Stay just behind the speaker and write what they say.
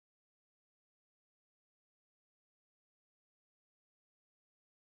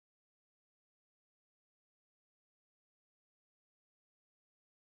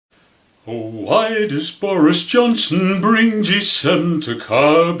Oh, why does Boris Johnson bring G7 to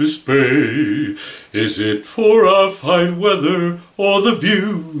Carbis Bay? Is it for our fine weather or the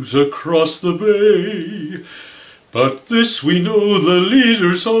views across the bay? But this we know, the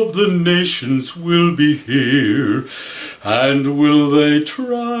leaders of the nations will be here. And will they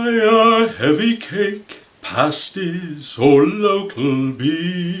try our heavy cake, pasties or local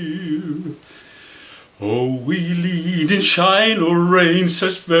beer? Oh, we lead in shine or rain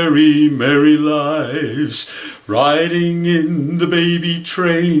such very merry lives, riding in the baby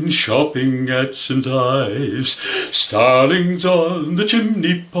train, shopping at St.Ives, starlings on the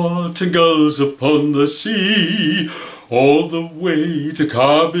chimney pot and gulls upon the sea, all the way to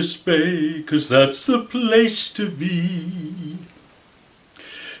Carbis Bay, 'cause that's the place to be.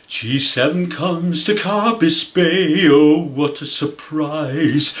 G7 comes to Carbis Bay, oh what a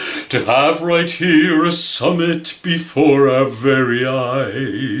surprise, to have right here a summit before our very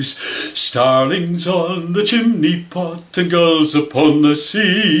eyes. Starlings on the chimney pot and gulls upon the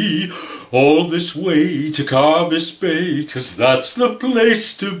sea, all this way to Carbis Bay, 'cause that's the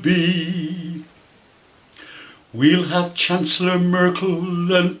place to be. We'll have Chancellor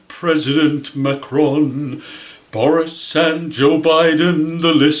Merkel and President Macron, Boris and Joe Biden,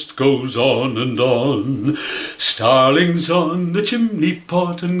 the list goes on and on. Starlings on the chimney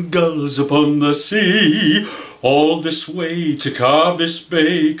pot and gulls upon the sea, all this way to Carbis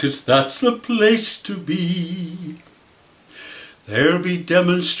Bay, 'cause that's the place to be. There'll be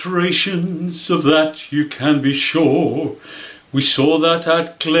demonstrations, of that you can be sure. We saw that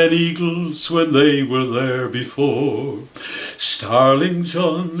at Gleneagles when they were there before. Starlings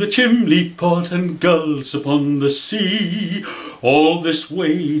on the chimney pot and gulls upon the sea, all this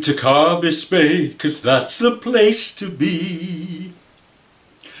way to Carbis Bay, 'cause that's the place to be.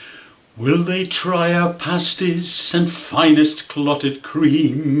 Will they try our pasties and finest clotted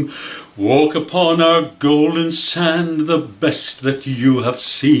cream, walk upon our golden sand, the best that you have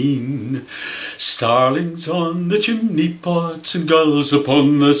seen? Starlings on the chimney pots and gulls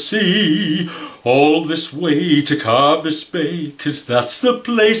upon the sea, all this way to Carbis Bay, 'cause that's the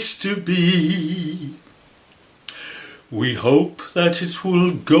place to be. We hope that it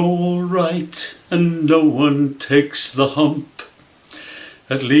will go all right and no one takes the hump.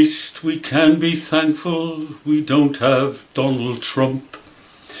 At least we can be thankful we don't have Donald Trump.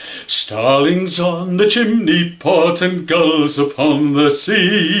 Starlings on the chimney pot and gulls upon the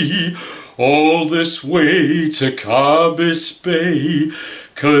sea, all this way to Carbis Bay,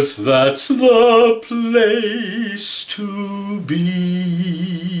 'cause that's the place to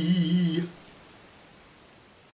be.